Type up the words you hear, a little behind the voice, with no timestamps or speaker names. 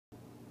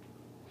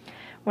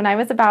When I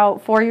was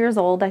about 4 years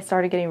old, I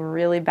started getting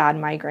really bad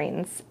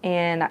migraines,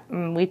 and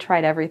we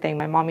tried everything.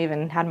 My mom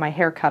even had my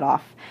hair cut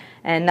off,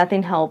 and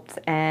nothing helped.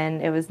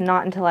 And it was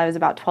not until I was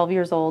about 12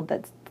 years old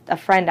that a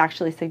friend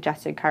actually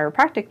suggested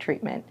chiropractic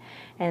treatment.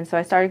 And so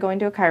I started going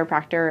to a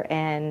chiropractor,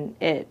 and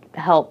it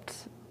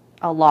helped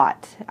a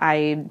lot.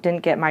 I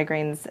didn't get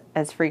migraines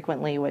as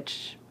frequently,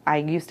 which I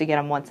used to get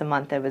them once a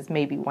month. It was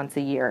maybe once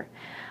a year.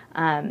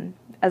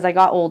 As I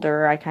got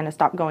older, I kind of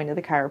stopped going to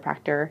the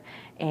chiropractor,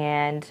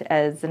 and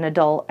as an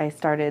adult, I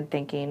started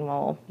thinking,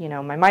 well, you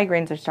know, my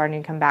migraines are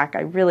starting to come back.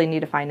 I really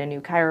need to find a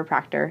new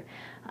chiropractor.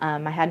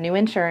 I had new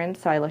insurance,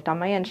 so I looked on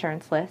my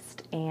insurance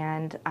list,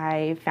 and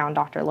I found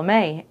Dr.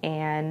 LeMay,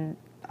 and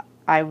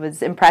I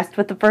was impressed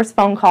with the first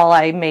phone call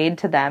I made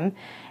to them,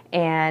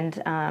 and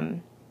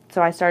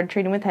so I started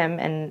treating with him,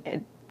 and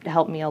it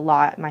helped me a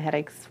lot. My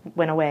headaches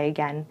went away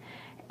again.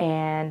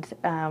 And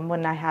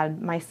when I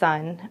had my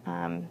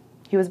son,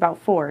 he was about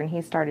 4, and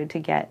he started to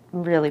get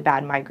really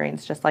bad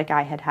migraines, just like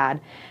I had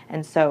had.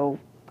 And so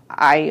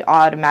I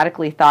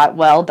automatically thought,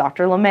 well,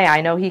 Dr. LeMay,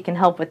 I know he can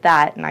help with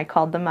that. And I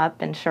called them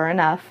up, and sure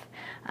enough,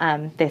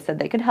 they said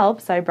they could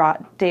help. So I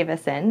brought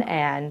Davis in,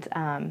 and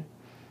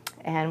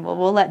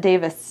we'll let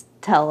Davis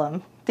tell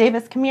him.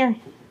 Davis, come here.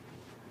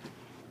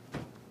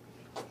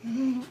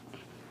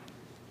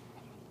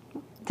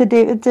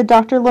 Did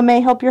Dr.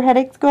 LeMay help your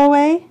headaches go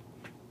away?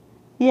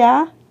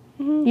 Yeah?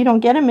 Mm-hmm. You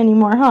don't get them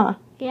anymore, huh?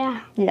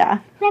 Yeah. Yeah.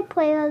 Can I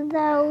play with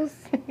those?